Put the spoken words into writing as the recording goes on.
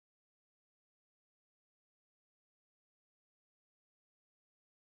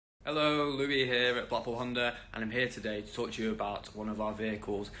Hello, Louis here at Blackpool Honda, and I'm here today to talk to you about one of our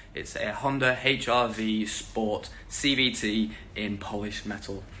vehicles. It's a Honda HR-V Sport CVT in polished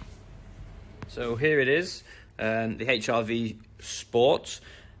metal. So here it is, the HR-V Sport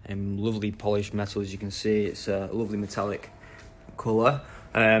in lovely polished metal. As you can see, it's a lovely metallic colour.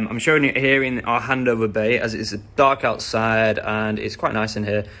 I'm showing it here in our handover bay as it's dark outside and it's quite nice in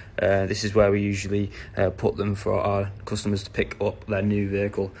here. This is where we usually put them for our customers to pick up their new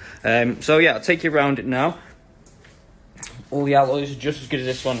vehicle. So yeah, I'll take you around it now. All the alloys are just as good as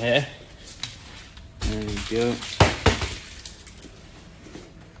this one here. There you go.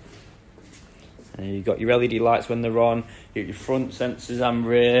 And you've got your LED lights when they're on, you got your front sensors and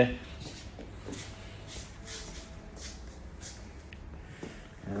rear.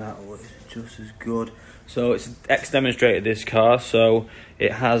 And that was just as good. So it's ex-demonstrated, this car, so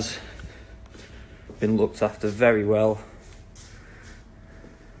it has been looked after very well.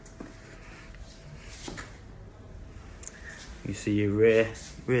 You see your rear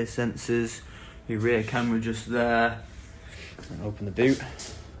sensors, your rear camera just there. And open the boot.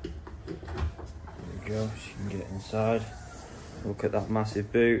 There we go, so you can get inside. Look at that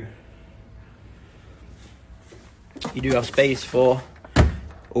massive boot. You do have space for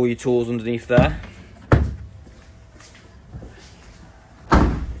all your tools underneath there.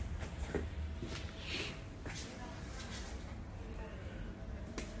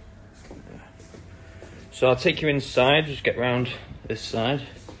 So I'll take you inside, just get round this side.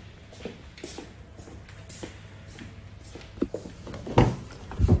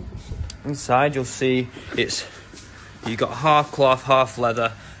 Inside you'll see you've got half cloth, half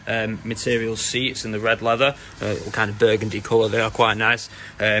leather material seats in the red leather, kind of burgundy colour. They are quite nice.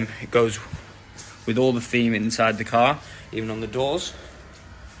 It goes with all the theme inside the car, even on the doors,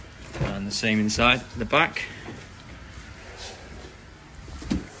 and the same inside the back.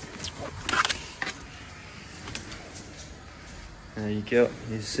 There you go,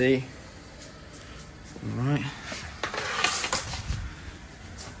 you see. All right.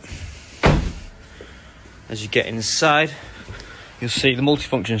 As you get inside, you'll see the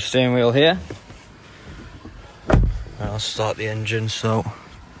multifunction steering wheel here. And I'll start the engine, so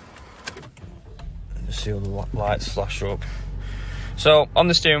you see all the lights flash up. So on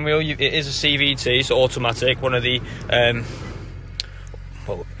the steering wheel, it is a CVT, so automatic. One of the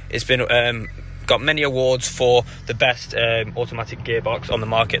well, it's been got many awards for the best automatic gearbox on the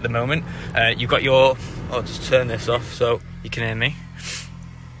market at the moment. You've got your, I'll just turn this off so you can hear me.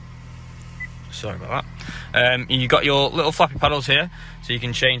 Sorry about that. You've got your little flappy paddles here, so you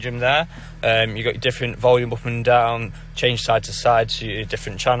can change them there. You've got your different volume up and down, change side to side to your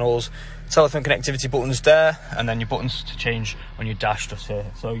different channels. Telephone connectivity buttons there, and then your buttons to change on your dash just here.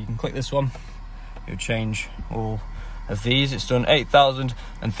 So you can click this one, it'll change all of these. It's done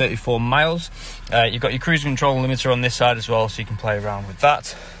 8,034 miles. You've got your cruise control limiter on this side as well, so you can play around with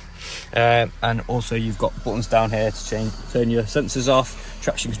that. And also you've got buttons down here to turn your sensors off,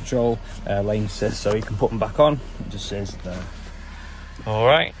 traction control, lane assist, so you can put them back on. It just says there. All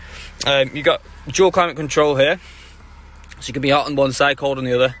right. You've got dual climate control here, so you can be hot on one side, cold on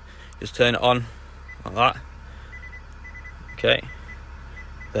the other. Just turn it on like that. Okay.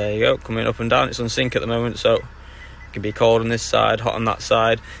 There you go. Coming up and down. It's on sync at the moment, so it can be cold on this side, hot on that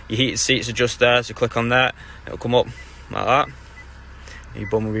side. Your heated seats are just there, so click on that. It'll come up like that. Your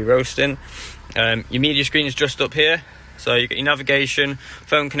bum will be roasting. Your media screen is just up here, so you get your navigation,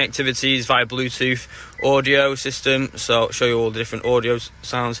 phone connectivities via Bluetooth, audio system, so I'll show you all the different audio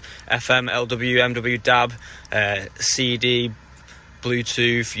sounds: FM, LW, MW, DAB, CD,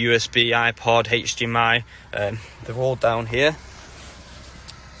 Bluetooth, USB, iPod, HDMI. They're all down here,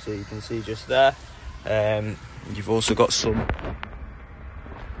 so you can see just there. You've also got some,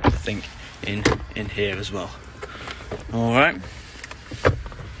 I think, in here as well. All right.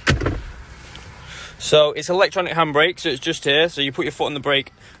 So it's electronic handbrake, so it's just here. So you put your foot on the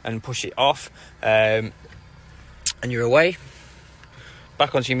brake and push it off, and you're away.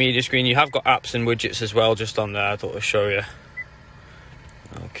 Back onto your media screen. You have got apps and widgets as well, just on there. I thought I'd show you.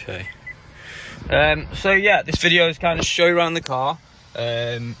 Okay. So yeah, this video is kind of show you around the car.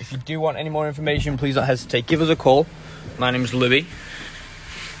 If you do want any more information, please don't hesitate. Give us a call. My name is Louis.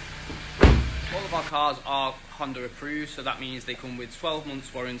 All of our cars are Honda approved, so that means they come with 12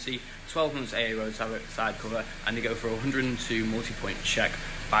 months warranty, 12 months AA roadside cover, and they go for a 102 multi-point check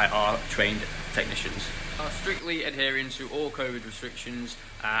by our trained technicians. Are strictly adhering to all COVID restrictions,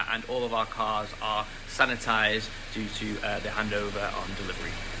 and all of our cars are sanitised due to the handover on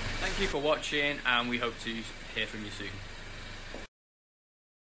delivery. Thank you for watching, and we hope to hear from you soon.